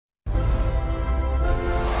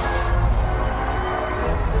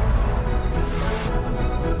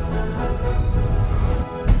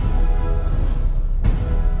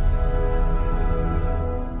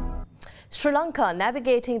Sri Lanka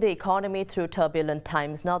navigating the economy through turbulent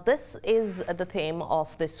times. Now, this is the theme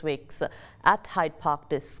of this week's At HydePark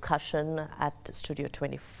discussion at Studio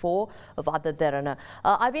 24 of Ada Derana.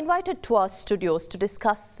 I've invited to our studios to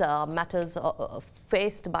discuss matters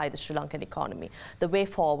faced by the Sri Lankan economy, the way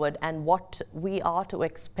forward and what we are to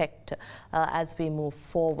expect as we move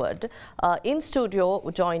forward. In studio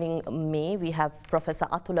joining me, we have Professor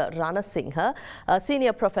Athula Ranasinghe,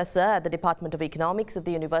 Senior Professor at the Department of Economics of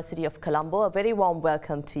the University of Colombo. A very warm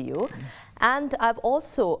welcome to you. And I've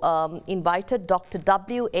also invited Dr.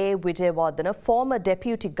 W.A. Wijewardena, former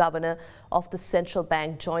Deputy Governor of the Central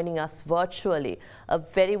Bank, joining us virtually. A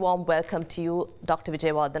very warm welcome to you, Dr.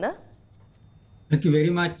 Wijewardena. Thank you very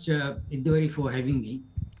much, Indeewari, for having me.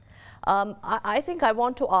 I think I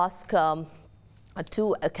want to ask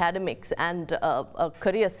two academics and a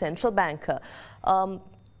career central banker,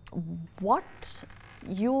 what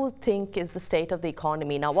you think is the state of the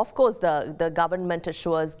economy now? Of course, the government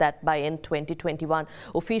assures that by end 2021,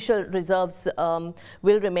 official reserves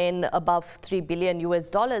will remain above $3 billion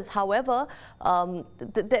US. However,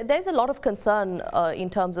 there's a lot of concern in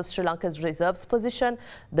terms of Sri Lanka's reserves position,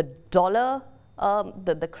 the dollar,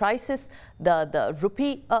 the crisis, the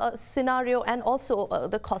rupee scenario, and also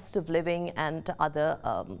the cost of living and other,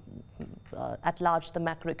 at large, the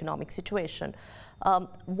macroeconomic situation.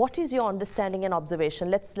 What is your understanding and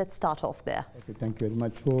observation? Let's start off there. Okay, thank you very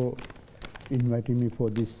much for inviting me for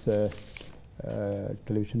this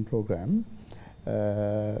television program.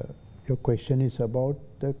 Your question is about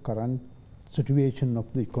the current situation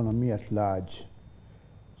of the economy at large.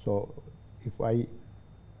 So, if I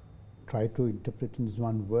try to interpret in this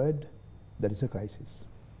one word, that is a crisis.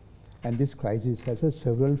 And this crisis has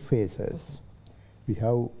several phases. We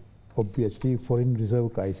have obviously foreign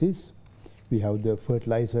reserve crisis. We have the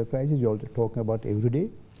fertilizer crisis, we are talking about every day,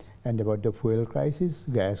 and about the fuel crisis,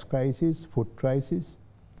 gas crisis, food crisis,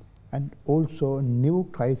 and also new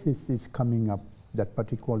crisis is coming up, that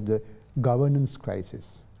what we call the governance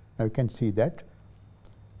crisis. Now you can see that.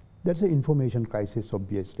 That's an information crisis,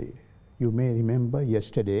 obviously. You may remember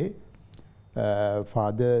yesterday,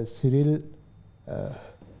 Father Cyril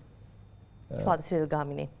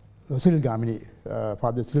Gamini.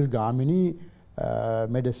 Father Cyril Gamini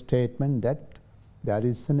made a statement that there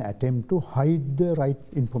is an attempt to hide the right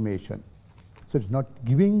information. So it's not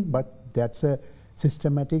giving, but that's a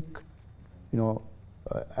systematic,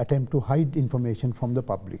 attempt to hide information from the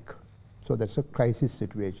public. So that's a crisis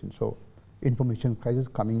situation. So information crisis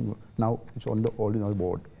coming now, it's on the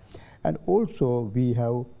board. And also we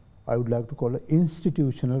have, I would like to call it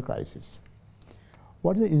institutional crisis.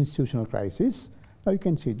 What is the institutional crisis? Now you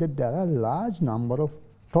can see that there are a large number of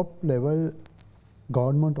top level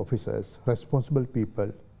government officers, responsible people,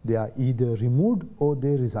 they are either removed or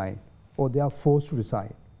they resign, or they are forced to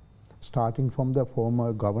resign. Starting from the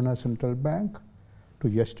former Governor Central Bank to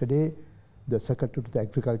yesterday, the Secretary to the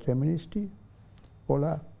Agriculture Ministry, all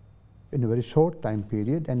are in a very short time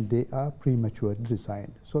period, and they are prematurely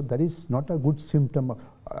resigned. So that is not a good symptom.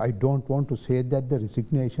 I don't want to say that the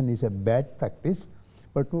resignation is a bad practice,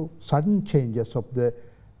 but sudden changes of the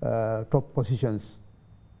top positions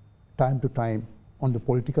time to time on the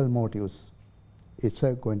political motives, it's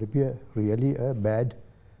going to be really a bad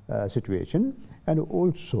situation. And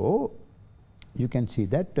also, you can see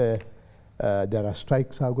that there are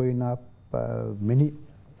strikes are going up, many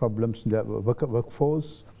problems in the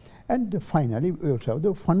workforce, and finally, we also have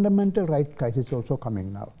the fundamental right crisis also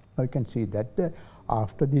coming now. Now you can see that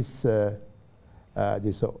after this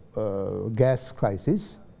gas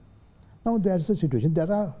crisis, now there is a situation,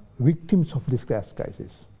 there are victims of this gas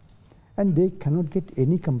crisis, and they cannot get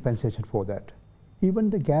any compensation for that. Even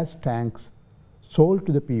the gas tanks sold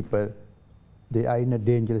to the people, they are in a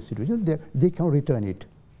dangerous situation, they cannot return it.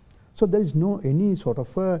 So there is no any sort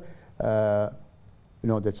of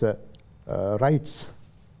that's a rights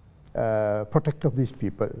protect of these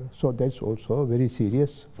people. So that's also a very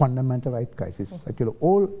serious fundamental right crisis. Okay. Actually,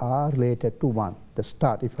 all are related to one, the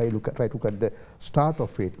start. If I try to look at the start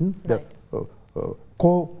of it, the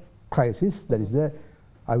core crisis, that is the,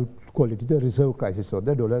 I would call it the reserve crisis or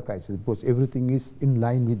the dollar crisis, because everything is in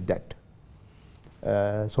line with that.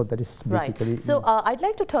 So that is basically. Right. So I'd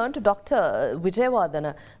like to turn to Dr.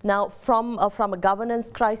 Wijewardena. Now, from a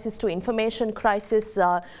governance crisis to information crisis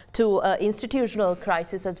to institutional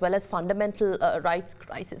crisis as well as fundamental rights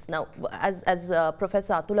crisis. Now, as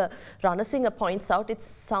Professor Athula Ranasinghe points out, it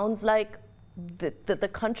sounds like the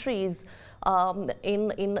country is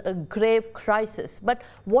in a grave crisis. But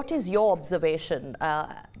what is your observation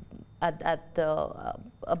about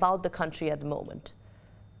the country at the moment?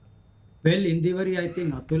 Well, Indeewari, I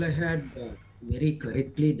think Athula had very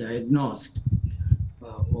correctly diagnosed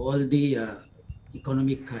all the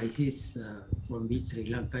economic crisis from which Sri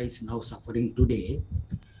Lanka is now suffering today.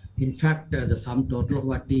 In fact, the sum total of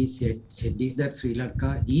what he said is that Sri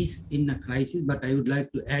Lanka is in a crisis, but I would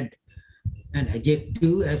like to add an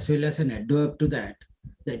adjective as well as an adverb to that.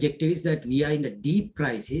 The adjective is that we are in a deep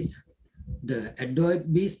crisis. The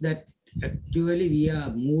adverb is that actually we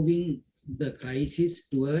are moving the crisis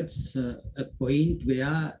towards a point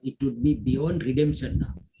where it would be beyond redemption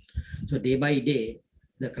now. So day by day,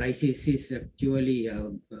 the crisis is actually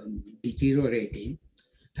deteriorating.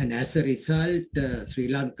 And as a result, Sri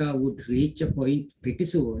Lanka would reach a point pretty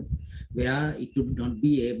soon where it would not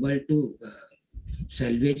be able to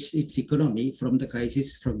salvage its economy from the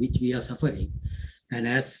crisis from which we are suffering. And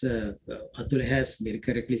as Athula has very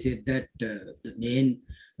correctly said that the main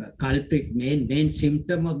culprit, main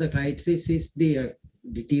symptom of the crisis is the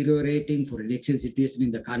deteriorating foreign exchange situation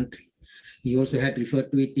in the country. You also had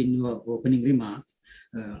referred to it in your opening remark.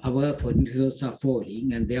 Our foreign reserves are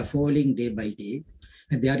falling, and they are falling day by day.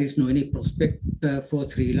 And there is no any prospect for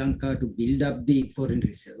Sri Lanka to build up the foreign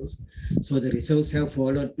reserves. So the reserves have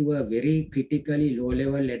fallen to a very critically low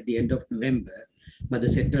level at the end of November. But the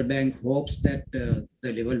central bank hopes that the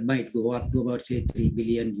level might go up to about, say, $3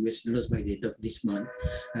 billion by the end of this month,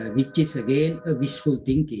 which is again a wishful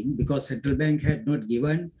thinking because central bank had not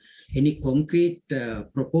given any concrete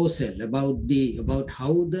proposal about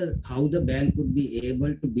how the bank would be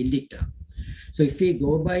able to build it up. So if we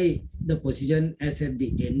go by the position as at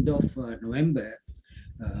the end of November,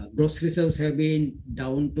 gross reserves have been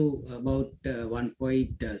down to about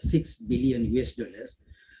 $1.6 billion.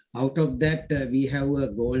 Out of that, we have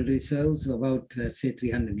gold reserves about say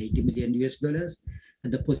 $380 million,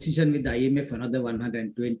 and the position with the IMF another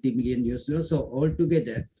 $120 million. So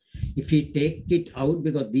altogether, if we take it out,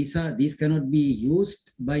 because these cannot be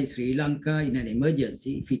used by Sri Lanka in an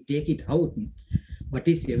emergency, if we take it out, what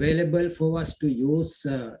is available for us to use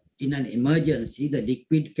in an emergency, the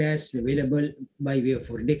liquid cash available by way of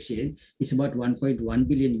foreign exchange is about $1.1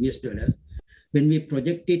 billion. When we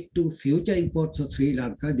project it to future imports of Sri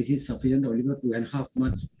Lanka, this is sufficient only for 2.5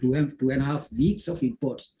 months, 2.5 weeks of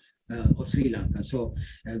imports of Sri Lanka. So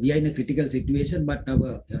we are in a critical situation, but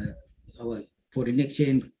our foreign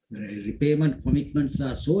exchange repayment commitments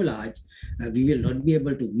are so large, we will not be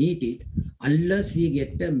able to meet it unless we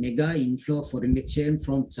get a mega inflow of foreign exchange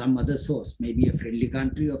from some other source, maybe a friendly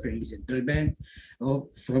country or friendly central bank or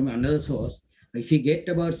from another source. If we get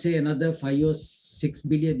about, say, another $5 or $6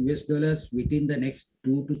 billion within the next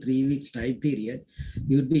 2 to 3 weeks time period,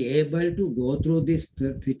 you'd be able to go through this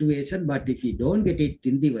situation. But if you don't get it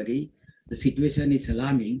in Indeewari, the situation is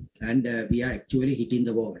alarming and we are actually hitting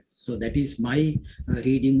the wall. So that is my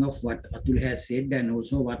reading of what Athula has said and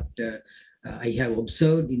also what I have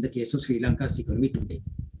observed in the case of Sri Lanka's economy today.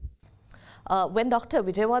 When Dr.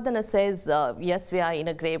 Wijewardena says, yes, we are in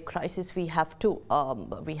a grave crisis, we have to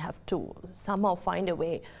somehow find a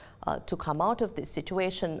way to come out of this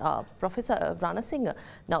situation. Professor Ranasinghe,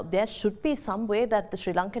 now there should be some way that the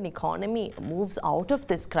Sri Lankan economy moves out of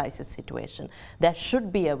this crisis situation. There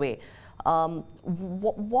should be a way.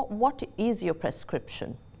 What is your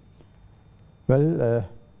prescription? Well,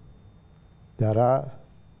 there are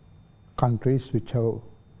countries which have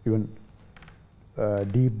even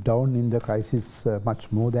deep down in the crisis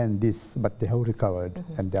much more than this, but they have recovered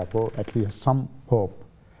and therefore at least some hope.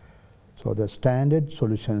 So the standard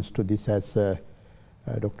solutions to this, as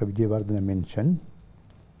Dr. Wijewardena mentioned,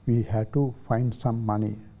 we have to find some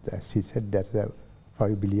money. As he said, that's a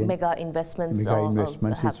 $5 billion. Mega investments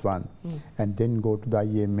is one. And then go to the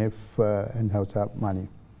IMF and have some money.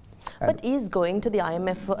 But is going to the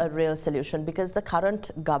IMF a real solution? Because the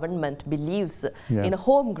current government believes in a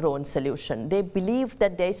homegrown solution. They believe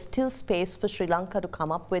that there is still space for Sri Lanka to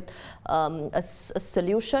come up with a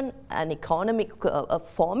solution, an economic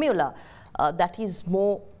formula that is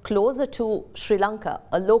more closer to Sri Lanka,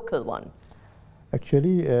 a local one.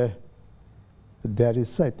 Actually, I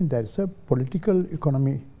think there is a political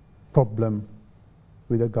economy problem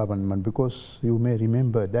with the government, because you may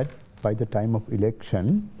remember that by the time of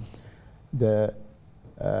election, the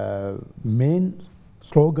main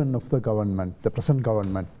slogan of the government, the present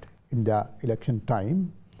government in the election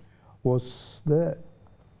time, was the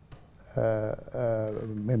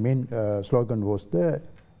main slogan was the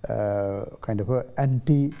kind of a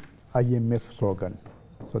anti-IMF slogan.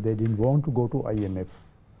 So they didn't want to go to IMF.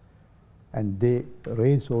 And they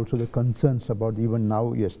raised also the concerns about, even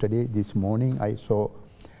now, yesterday, this morning, I saw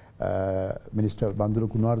Minister Banduru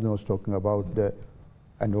Gunawardena was talking about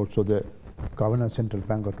and also the Governor Central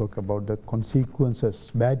Bank are talking about the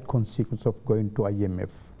consequences, bad consequences of going to IMF.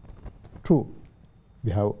 true.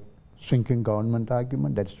 We have shrinking government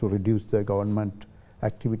argument, that's to reduce the government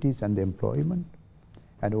activities and the employment,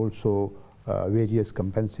 and also various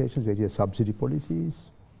compensations, various subsidy policies,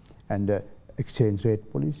 and exchange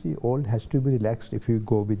rate policy, all has to be relaxed if you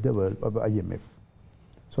go with the world of IMF.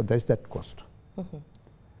 So there's that cost.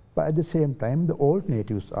 But at the same time, the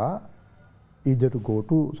alternatives are either to go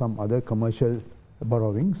to some other commercial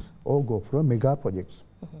borrowings or go for mega projects,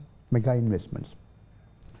 mega investments.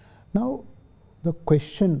 Now, the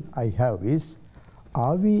question I have is,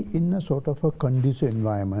 are we in a sort of a conducive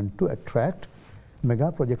environment to attract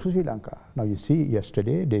mega projects to Sri Lanka? Now you see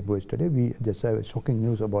yesterday, day before yesterday, we just have shocking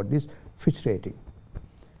news about this Fitch rating.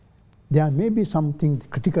 There may be something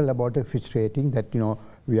critical about a Fitch rating that,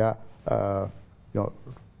 we are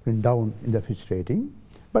down in the Fitch rating,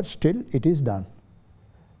 but still it is done.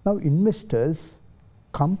 Now investors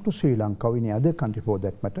come to Sri Lanka or any other country for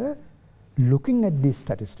that matter, looking at these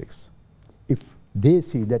statistics. If they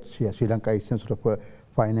see that Sri Lanka is in sort of a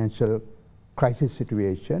financial crisis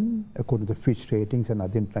situation according to the Fitch ratings and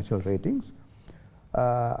other international ratings,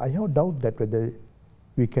 I have doubt that whether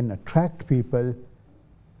we can attract people,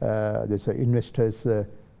 investors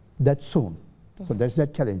that soon. So that's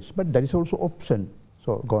that challenge. But that is also option.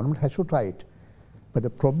 So government has to try it. But the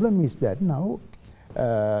problem is that now,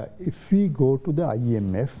 if we go to the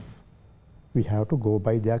IMF, we have to go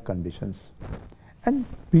by their conditions. And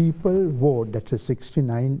people vote, that's a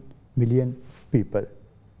 69 million people,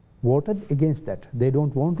 voted against that. They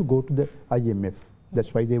don't want to go to the IMF.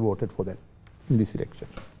 That's why they voted for that in this election.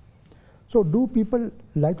 So do people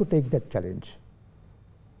like to take that challenge?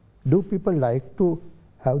 Do people like to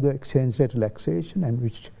have the exchange rate relaxation, and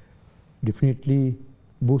which definitely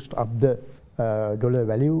boost up the dollar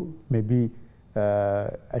value, maybe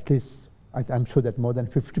at least, I'm sure that more than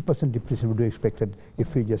 50% depreciation would be expected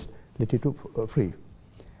if we just let it free.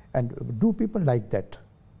 And do people like that?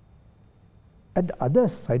 At the other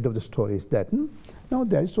side of the story is that now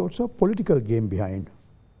there is also a political game behind.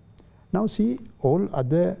 Now see, all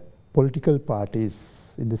other political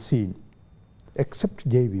parties in the scene, except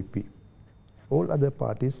JVP, all other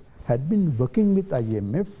parties had been working with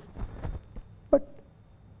IMF, but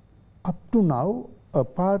up to now,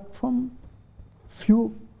 apart from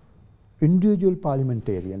few individual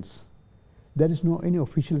parliamentarians, there is no any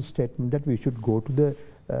official statement that we should go to the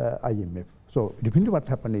IMF. So definitely what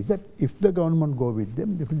happened is that if the government go with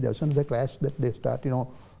them, definitely there's another clash that they start,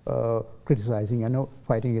 criticizing and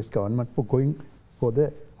fighting against government for going for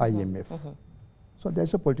the IMF. So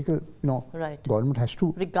there's a political, right. Government has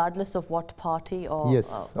to, regardless of what party or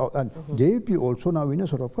yes, and JVP also now in a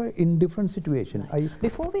sort of a indifferent situation. Right.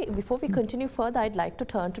 Before we continue further, I'd like to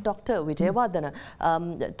turn to Dr. Wijewardena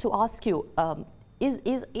to ask you,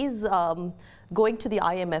 is going to the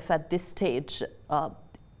IMF at this stage,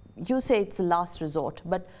 you say it's the last resort,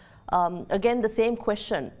 but again the same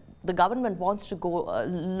question, the government wants to go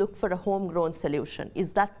look for a homegrown solution.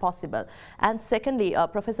 Is that possible? And secondly,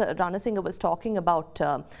 Professor Ranasinghe was talking about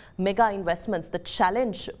mega investments, the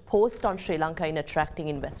challenge posed on Sri Lanka in attracting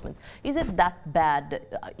investments. Is it that bad?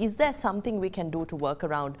 Is there something we can do to work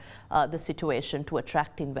around the situation to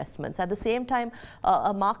attract investments? At the same time,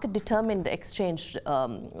 a market-determined exchange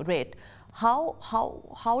rate.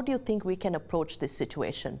 How do you think we can approach this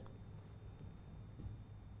situation?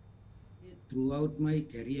 Throughout my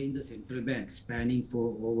career in the central bank, spanning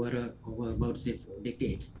for over about say 4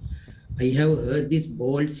 decades, I have heard this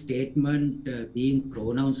bold statement being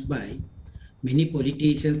pronounced by many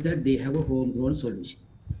politicians that they have a homegrown solution.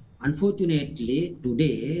 Unfortunately,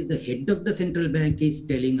 today the head of the central bank is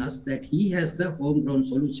telling us that he has a homegrown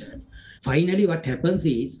solution. Finally, what happens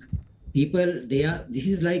is, this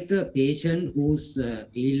is like a patient whose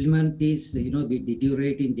ailment is,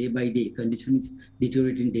 deteriorating day by day, condition is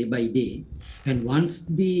deteriorating day by day. And once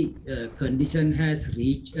the condition has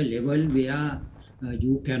reached a level where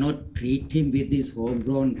you cannot treat him with these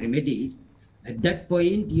homegrown remedies, at that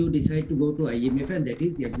point you decide to go to IMF, and that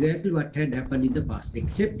is exactly what had happened in the past,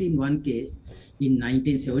 except in one case in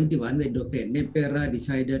 1971 when Dr. Enneppera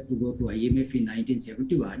decided to go to IMF in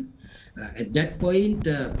 1971. At that point,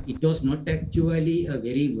 it was not actually a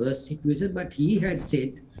very worse situation, but he had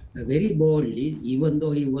said very boldly, even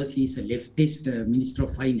though he's a leftist Minister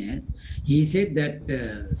of Finance, he said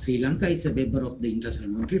that Sri Lanka is a member of the International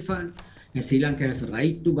Monetary Fund, and Sri Lanka has a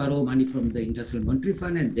right to borrow money from the International Monetary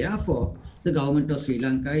Fund, and therefore the government of Sri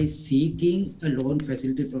Lanka is seeking a loan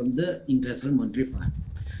facility from the International Monetary Fund.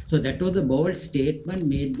 So that was a bold statement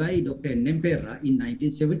made by Dr. Enneppera in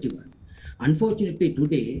 1971. Unfortunately,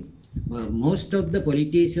 today, most of the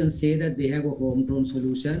politicians say that they have a homegrown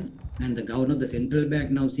solution, and the governor of the central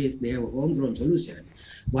bank now says they have a homegrown solution.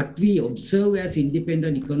 What we observe as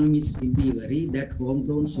independent economists in Indeewari, that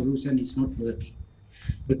homegrown solution is not working.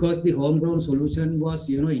 Because the homegrown solution was,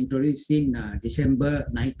 introduced in December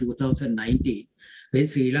 9, 2019, when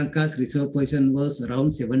Sri Lanka's reserve position was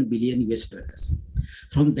around $7 billion.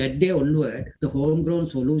 From that day onward, the homegrown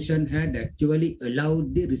solution had actually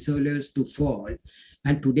allowed the reserve levels to fall.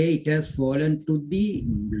 And today it has fallen to the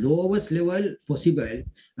lowest level possible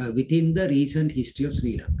within the recent history of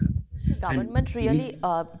Sri Lanka. The government really,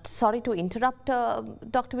 sorry to interrupt,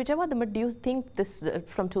 Dr. Wijewardena, but do you think this,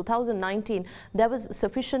 from 2019, there was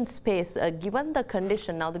sufficient space, given the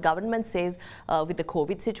condition? Now the government says with the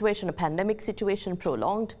COVID situation, a pandemic situation,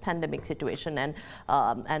 prolonged pandemic situation,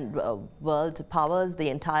 and world powers, the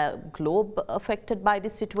entire globe affected by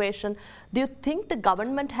this situation. Do you think the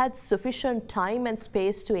government had sufficient time and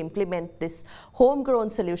space to implement this homegrown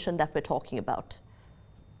solution that we're talking about?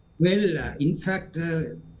 Well, in fact,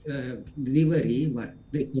 delivery, what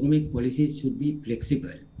the economic policies should be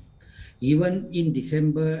flexible. Even in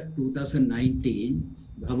December 2019,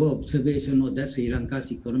 our observation was that Sri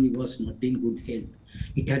Lanka's economy was not in good health.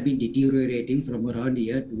 It had been deteriorating from around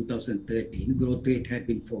year 2013. Growth rate had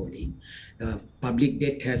been falling. Public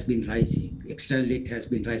debt has been rising. External debt has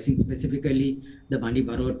been rising. Specifically, the money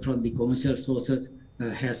borrowed from the commercial sources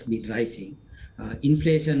has been rising.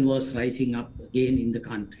 Inflation was rising up again in the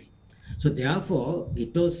country. So therefore,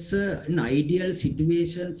 it was an ideal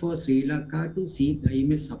situation for Sri Lanka to seek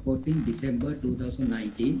IMF support in December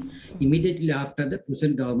 2019, immediately after the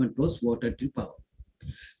present government was voted to power.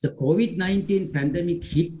 The COVID-19 pandemic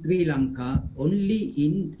hit Sri Lanka only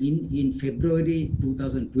in February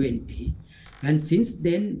 2020. And since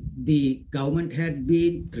then, the government had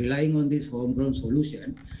been relying on this homegrown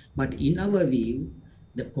solution. But in our view,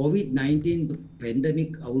 the COVID-19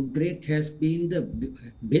 pandemic outbreak has been the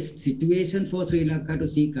best situation for Sri Lanka to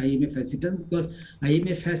seek IMF assistance, because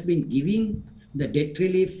IMF has been giving the debt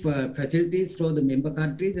relief facilities for the member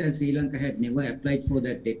countries, and Sri Lanka had never applied for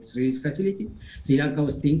that debt relief facility. Sri Lanka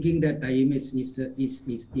was thinking that IMF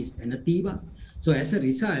is anathema. So as a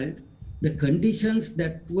result, the conditions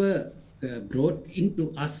that were brought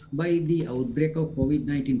into us by the outbreak of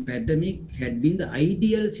COVID-19 pandemic had been the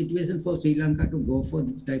ideal situation for Sri Lanka to go for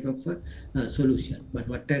this type of solution. But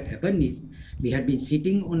what had happened is we had been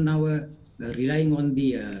sitting on our relying on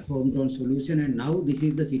the homegrown solution, and now this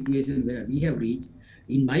is the situation where we have reached.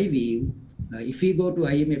 In my view, if we go to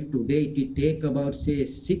IMF today, it will take about, say,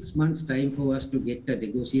 6 months time for us to get a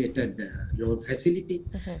negotiated loan facility.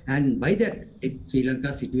 And by that, Sri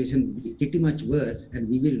Lanka's situation will be pretty much worse, and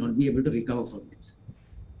we will not be able to recover from this.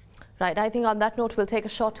 Right. I think on that note, we'll take a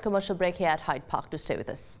short commercial break here at Hyde Park. To stay with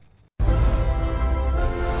us.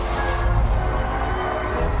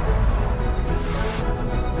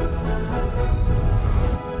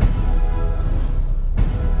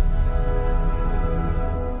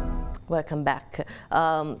 Welcome back.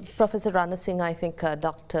 Professor Ranasinghe, I think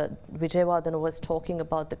Dr. Wijewardena was talking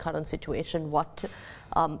about the current situation. What,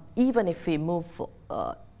 even if we move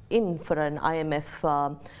in for an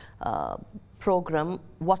IMF program,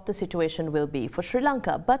 what the situation will be for Sri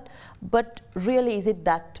Lanka. But really, is it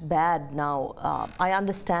that bad now? I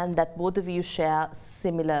understand that both of you share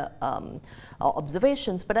similar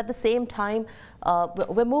observations, but at the same time,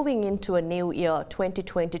 we're moving into a new year,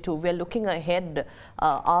 2022. We're looking ahead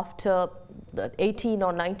after 18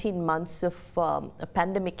 or 19 months of a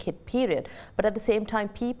pandemic hit period, but at the same time,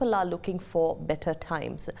 people are looking for better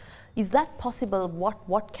times. Is that possible?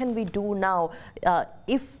 What can we do now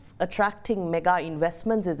if attracting mega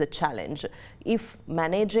investments is a challenge, if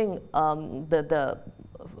managing the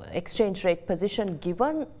exchange rate position,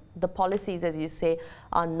 given the policies, as you say,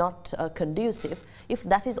 are not conducive, if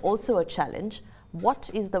that is also a challenge,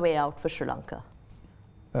 what is the way out for Sri Lanka?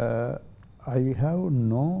 I have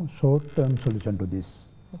no short-term solution to this,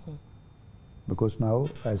 because now,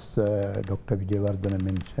 as Dr. Wijewardena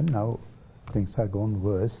mentioned, now things are gone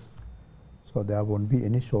worse. So there won't be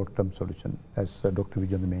any short-term solution. As Dr.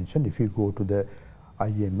 Wijewardena mentioned, if you go to the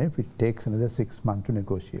IMF, it takes another 6 months to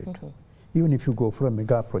negotiate. Even if you go for a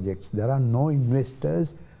mega projects, there are no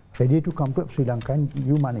investors ready to come to Sri Lanka and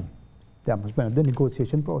give money. There must be another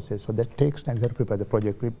negotiation process. So that takes time. You have to prepare the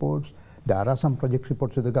project reports. There are some project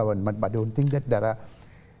reports to the government, but I don't think that there are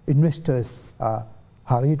investors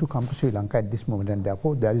hurry to come to Sri Lanka at this moment, and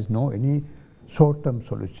therefore there is no any short-term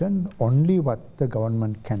solution. Only what the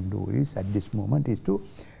government can do is, at this moment, is to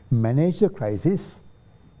manage the crisis,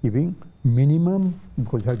 giving minimum,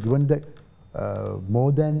 because you have given the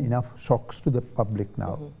more than enough shocks to the public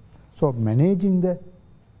now. So managing the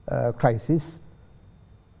crisis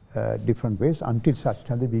different ways until such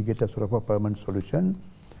time that we get a sort of a permanent solution.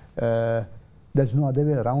 There's no other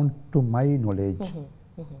way around to my knowledge.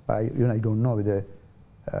 I don't know whether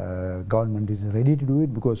government is ready to do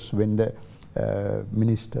it, because when the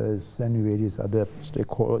ministers and various other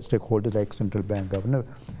stakeholders like central bank governor,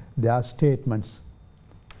 their statements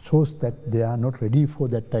shows that they are not ready for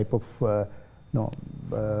that type of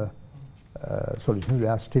solution. They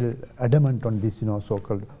are still adamant on this,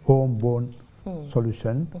 so-called homeborn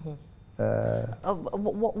solution.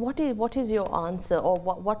 What is your answer, or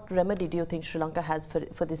what remedy do you think Sri Lanka has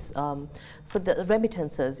for this for the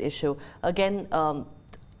remittances issue? Again,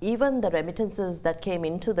 even the remittances that came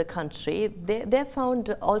into the country, they found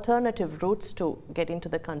alternative routes to get into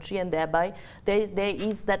the country, and thereby there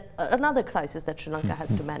is that another crisis that Sri Lanka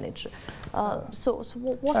has to manage. So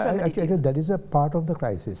what remedy? That is a part of the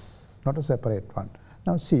crisis, not a separate one.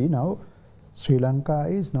 Now see, now Sri Lanka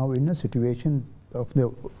is now in a situation of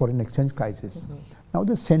the foreign exchange crisis. Now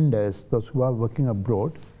the senders, those who are working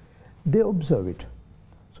abroad, they observe it.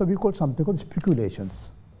 So we call something called speculations.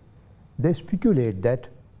 They speculate that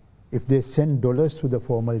if they send dollars to the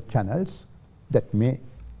formal channels, that may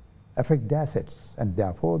affect their assets, and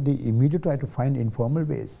therefore they immediately try to find informal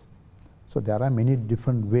ways. So there are many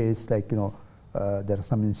different ways, like there are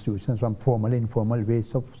some institutions from formal, informal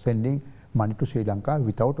ways of sending money to Sri Lanka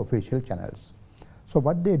without official channels. So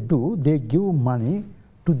what they do, they give money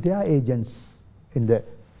to their agents in the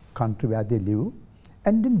country where they live,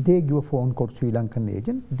 and then they give a phone call to Sri Lankan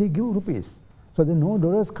agent, they give rupees. So there are no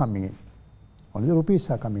dollars coming in. Only the rupees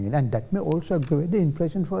are coming in, and that may also aggravate the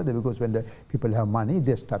inflation further, because when the people have money,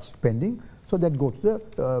 they start spending, so that goes to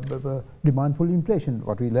the demand for inflation,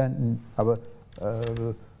 what we learn in our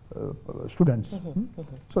students.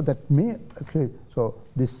 So that may actually, so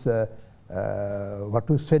this what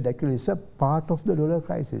you said actually is a part of the dollar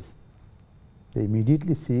crisis. They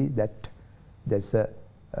immediately see that there's a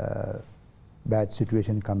bad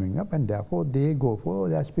situation coming up, and therefore they go for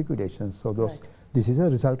their speculations. So those. Right. This is a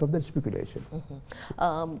result of that speculation.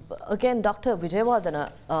 Again, Dr.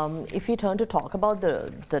 Wijewardena, if we turn to talk about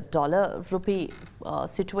the dollar-rupee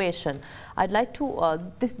situation, I'd like to,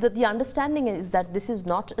 the understanding is that this is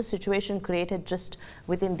not a situation created just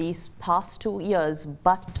within these past 2 years,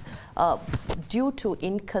 but due to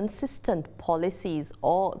inconsistent policies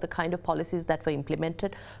or the kind of policies that were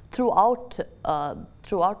implemented throughout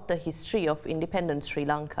the history of independent Sri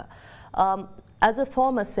Lanka. As a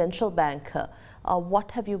former central banker,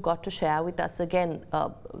 what have you got to share with us? Again,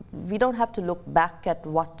 we don't have to look back at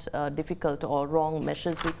what difficult or wrong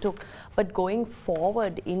measures we took, but going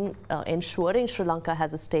forward in ensuring Sri Lanka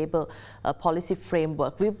has a stable policy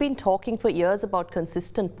framework. We've been talking for years about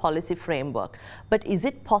consistent policy framework, but is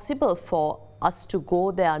it possible for us to go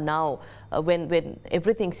there now when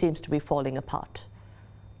everything seems to be falling apart?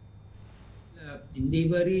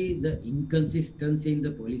 Indeewari, the inconsistency in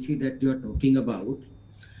the policy that you are talking about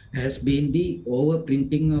has been the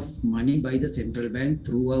overprinting of money by the central bank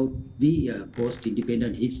throughout the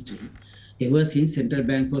post-independent history, ever since central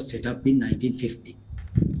bank was set up in 1950.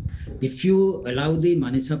 If you allow the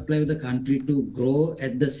money supply of the country to grow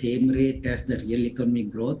at the same rate as the real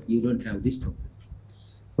economic growth, you don't have this problem.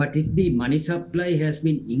 But if the money supply has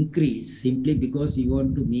been increased simply because you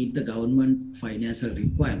want to meet the government financial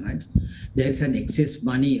requirements, there is an excess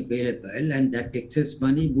money available, and that excess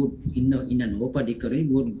money would, in an open economy,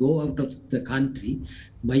 would go out of the country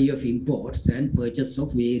by way of imports and purchase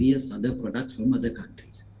of various other products from other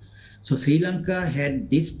countries. So Sri Lanka had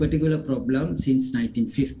this particular problem since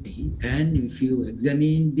 1950, and if you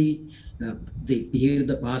examine the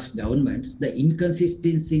past governments, the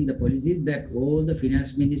inconsistency in the policies that all the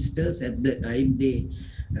finance ministers at the time they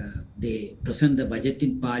present the budget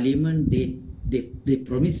in parliament, they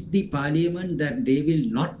promised the parliament that they will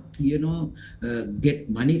not get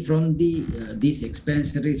money from these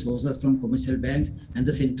expansionary sources from commercial banks and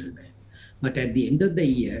the central bank. But at the end of the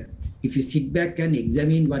year, if you sit back and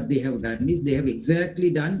examine what they have done, is they have exactly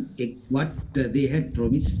done what they had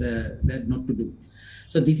promised that not to do.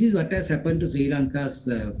 So this is what has happened to Sri Lanka's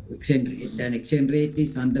exchange rate. And exchange rate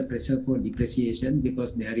is under pressure for depreciation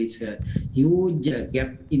because there is a huge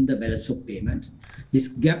gap in the balance of payments. This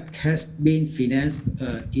gap has been financed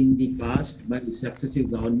in the past by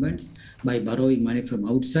successive governments by borrowing money from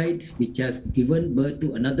outside, which has given birth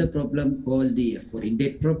to another problem called the foreign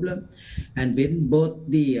debt problem. And when both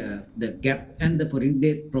the gap and the foreign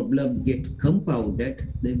debt problem get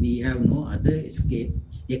compounded, then we have no other escape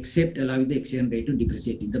except allowing the exchange rate to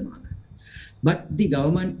depreciate in the market. But the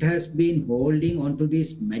government has been holding on to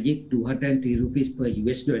this magic 203 rupees per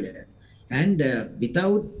US dollar. And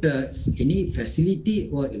without any facility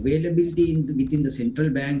or availability within the central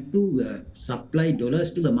bank to supply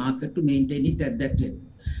dollars to the market to maintain it at that level.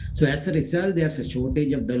 So as a result, there's a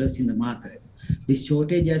shortage of dollars in the market. This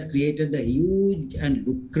shortage has created a huge and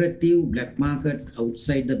lucrative black market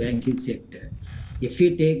outside the banking sector. If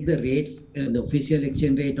we take the rates, the official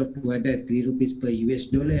exchange rate of 203 rupees per US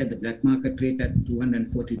dollar and the black market rate at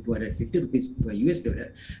 240 to 250 rupees per US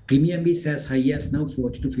dollar, premium is as high as now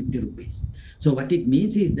 40 to 50 rupees. So what it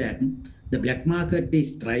means is that the black market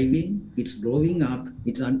is thriving, it's growing up,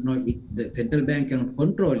 the central bank cannot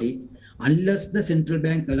control it unless the central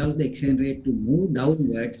bank allows the exchange rate to move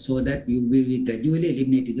downward so that you will be gradually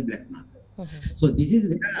eliminating the black market. So this is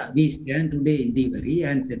where we stand today in Indeewari,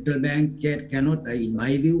 and central bank cannot, in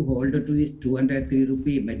my view, hold to this 203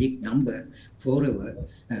 rupee magic number forever.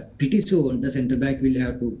 Pretty soon, the central bank will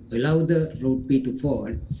have to allow the rupee to fall.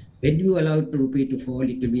 When you allow the rupee to fall,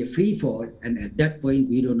 it will be a free fall, and at that point,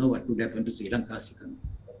 we don't know what would happen to Sri Lanka's economy.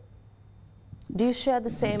 Do you share the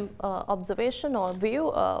same observation or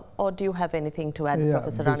view, or do you have anything to add,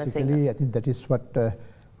 Professor Ranasinghe? Basically, I think that is what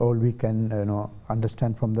all we can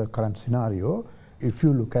understand from the current scenario. If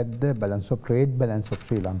you look at the trade balance of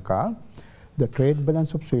Sri Lanka, the trade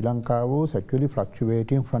balance of Sri Lanka was actually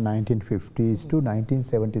fluctuating from 1950s to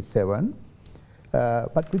 1977,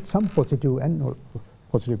 but with some positive and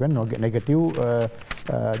negative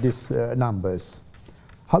these numbers.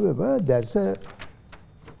 However,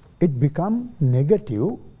 it became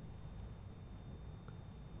negative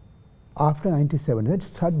after 1970. It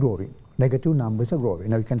started growing. Negative numbers are growing.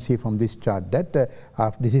 Now you can see from this chart that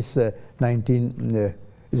this is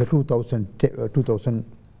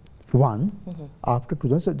 2001. After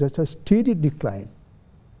 2000, there's a steady decline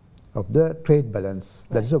of the trade balance.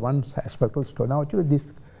 That is one aspect of the story. Now actually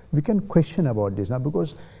we can question about this now,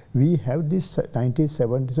 because we have this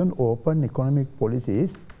 1977 open economic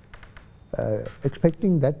policies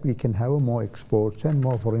expecting that we can have more exports and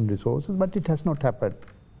more foreign resources, but it has not happened.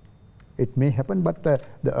 It may happen, but the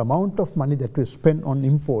amount of money that we spend on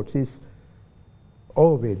imports is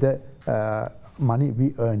overweigh the money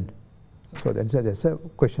we earn. So there's a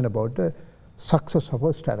question about the success of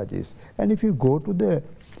our strategies. And if you go to the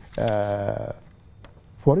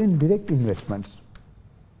foreign direct investments,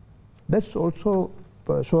 that's also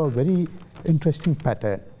show a very interesting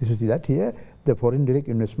pattern. You see that here, the foreign direct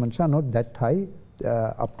investments are not that high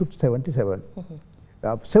up to 77.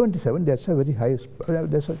 77, that's a very high,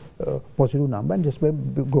 there's a positive number and just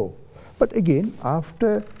grow. But again,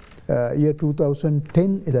 after year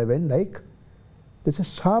 2010-11, like, there's a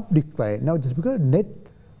sharp decline. Now just because net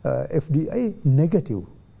FDI negative,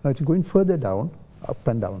 now it's going further down, up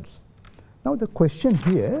and downs. Now the question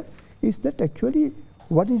here is that actually,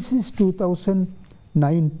 what is this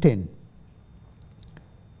 2009-10?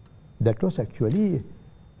 That was actually,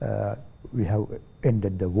 we have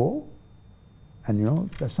ended the war, and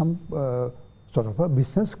some sort of a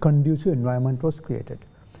business conducive environment was created.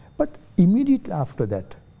 But immediately after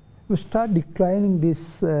that, we start declining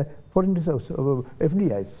this foreign reserves,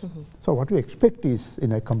 FDIs. So what we expect is,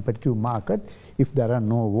 in a competitive market, if there are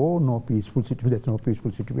no war, no peaceful situation, there's no peaceful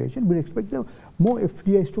situation, we expect more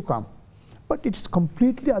FDIs to come. But it's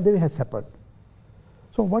completely other way has happened.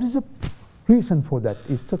 So what is the reason for that?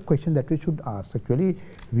 Is the question that we should ask. Actually,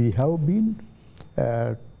 we have been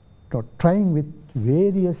trying with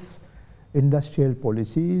various industrial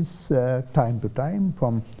policies time to time,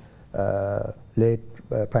 from late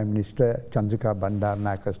Prime Minister Chandrika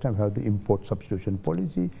Bandaranaike's time. We have the import substitution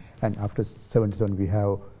policy, and after 77 we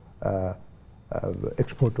have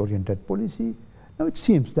export-oriented policy. Now it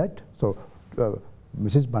seems that,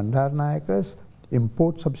 Mrs. Bandaranaike's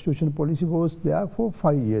import substitution policy was there for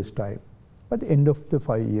 5 years' time. At the end of the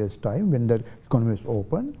 5 years' time, when the economy is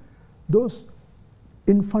open, those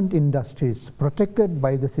infant industries protected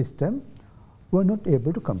by the system were not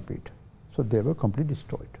able to compete. So they were completely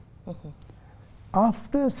destroyed.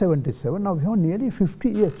 After 77, now we have nearly 50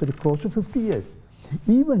 years, very close to 50 years.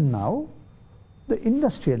 Even now, the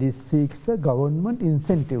industrialist seeks the government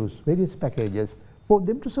incentives, various packages for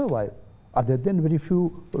them to survive. Other than very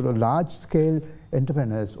few large-scale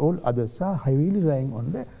entrepreneurs, all others are heavily relying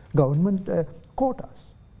on the government quotas.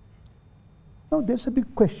 Now there's a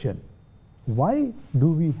big question. Why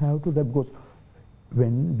do we have to that? Because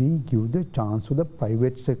when we give the chance to the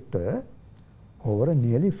private sector over a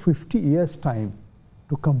nearly 50 years time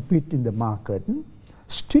to compete in the market,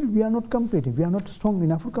 still we are not competing. We are not strong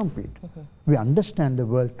enough to compete. We understand the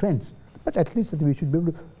world trends, but at least we should be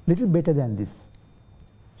able to little better than this.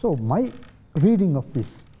 So my reading of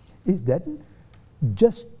this is that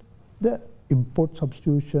just the import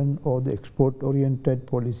substitution or the export-oriented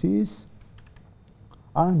policies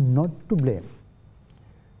are not to blame.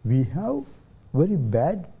 We have very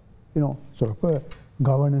bad, sort of a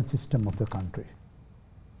governance system of the country.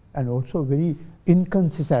 and also very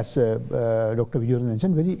inconsistent, as Dr. Wijewardena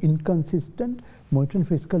mentioned, very inconsistent monetary and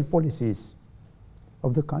fiscal policies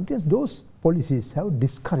of the country, as those policies have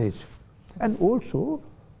discouraged. And also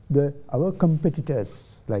our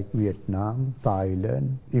competitors like Vietnam,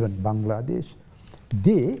 Thailand, even Bangladesh,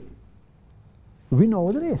 they win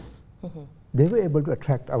over the race. They were able to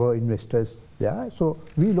attract our investors there, so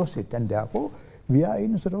we lost it, and therefore we are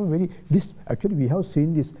in sort of a very, actually we have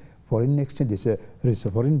seen this foreign exchange, this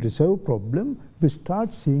foreign reserve problem, we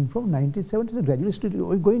start seeing from 1970s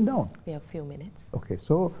gradually going down. We have a few minutes. Okay,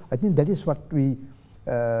 so I think that is what we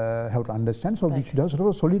have to understand. So we should have sort of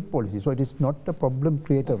a solid policy. So it is not a problem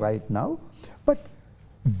creator right now, but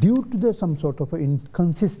due to some sort of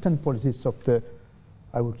inconsistent policies of the,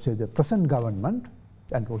 I would say, the present government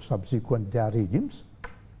and also subsequent their regimes,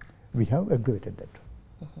 we have aggravated that.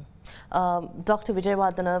 Dr.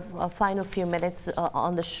 Wijewardena, a final few minutes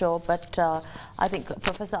on the show, but I think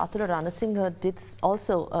Professor Athula Ranasinghe did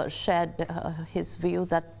also shared his view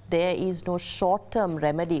that there is no short-term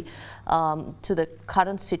remedy to the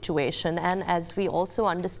current situation, and as we also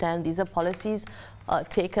understand, these are policies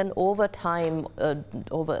taken over time,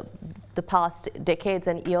 over the past decades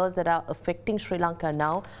and years, that are affecting Sri Lanka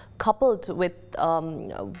now, coupled with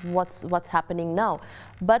what's happening now.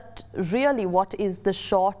 But really, what is the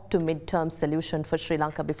short to mid-term solution for Sri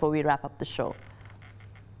Lanka before we wrap up the show?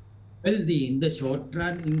 Well, in the short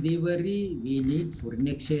run, Indeewari, we need foreign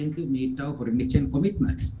exchange to meet our foreign exchange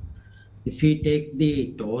commitments. If we take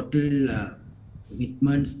the total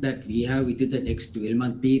commitments that we have within the next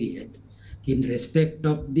 12-month period, in respect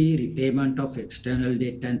of the repayment of external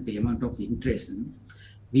debt and payment of interest,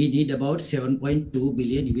 we need about $7.2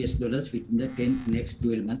 billion within the next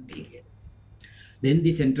 12-month period. Then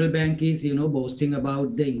the central bank is, boasting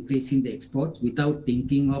about the increase in the exports without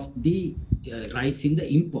thinking of the rise in the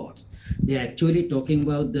imports. They're actually talking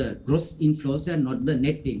about the gross inflows and not the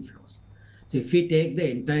net inflows. So if we take the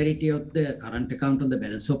entirety of the current account on the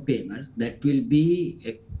balance of payments, that will be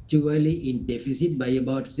actually in deficit by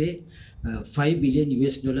about, say, $5 billion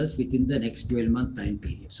within the next 12-month time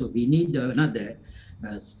period. So we need another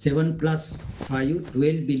 7 plus 5,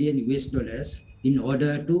 $12 billion in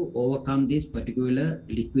order to overcome this particular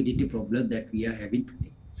liquidity problem that we are having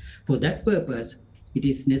today. For that purpose, it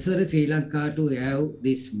is necessary Sri Lanka to have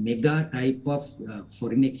this mega type of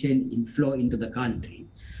foreign exchange inflow into the country.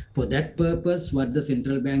 For that purpose, what the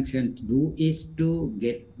central banks can do is to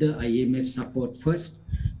get the IMF support first,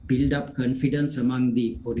 build up confidence among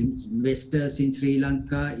the foreign investors in Sri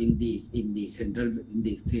Lanka, in the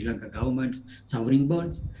Sri Lanka government's sovereign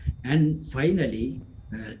bonds, and finally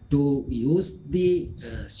to use the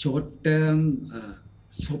short-term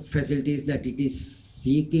facilities that it is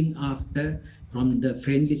seeking after from the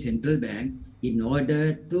friendly central bank in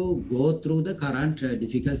order to go through the current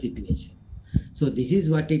difficult situation. So this is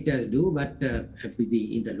what it has do, but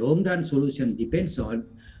in the long run solution depends on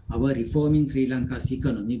our reforming Sri Lanka's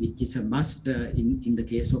economy, which is a must in the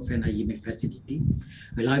case of an IMF facility,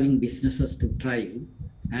 allowing businesses to thrive,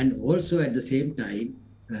 and also at the same time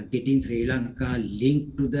getting Sri Lanka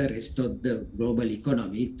linked to the rest of the global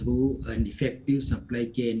economy through an effective supply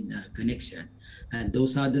chain connection. And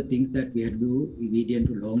those are the things that we have to do medium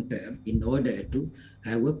to long term in order to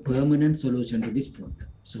have a permanent solution to this problem.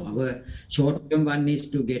 So our short-term one is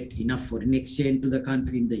to get enough foreign exchange to the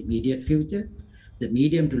country in the immediate future. The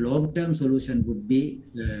medium to long-term solution would be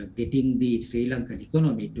getting the Sri Lankan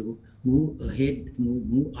economy to move ahead,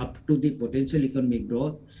 move up to the potential economic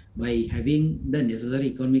growth by having the necessary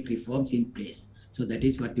economic reforms in place. So that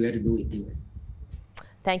is what we have to do with it.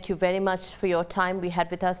 Thank you very much for your time. We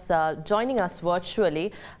had with us, joining us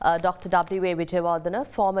virtually, Dr. W.A. Wijewardena,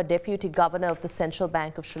 former Deputy Governor of the Central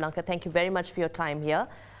Bank of Sri Lanka. Thank you very much for your time here.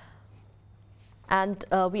 And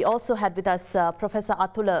we also had with us Professor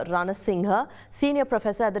Athula Ranasinghe, Senior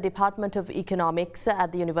Professor at the Department of Economics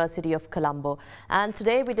at the University of Colombo. And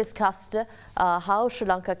today we discussed how Sri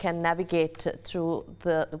Lanka can navigate through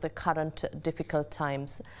the current difficult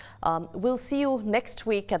times. We'll see you next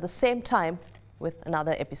week at the same time with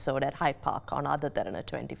another episode at Hyde Park on AdaDerana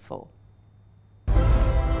 24.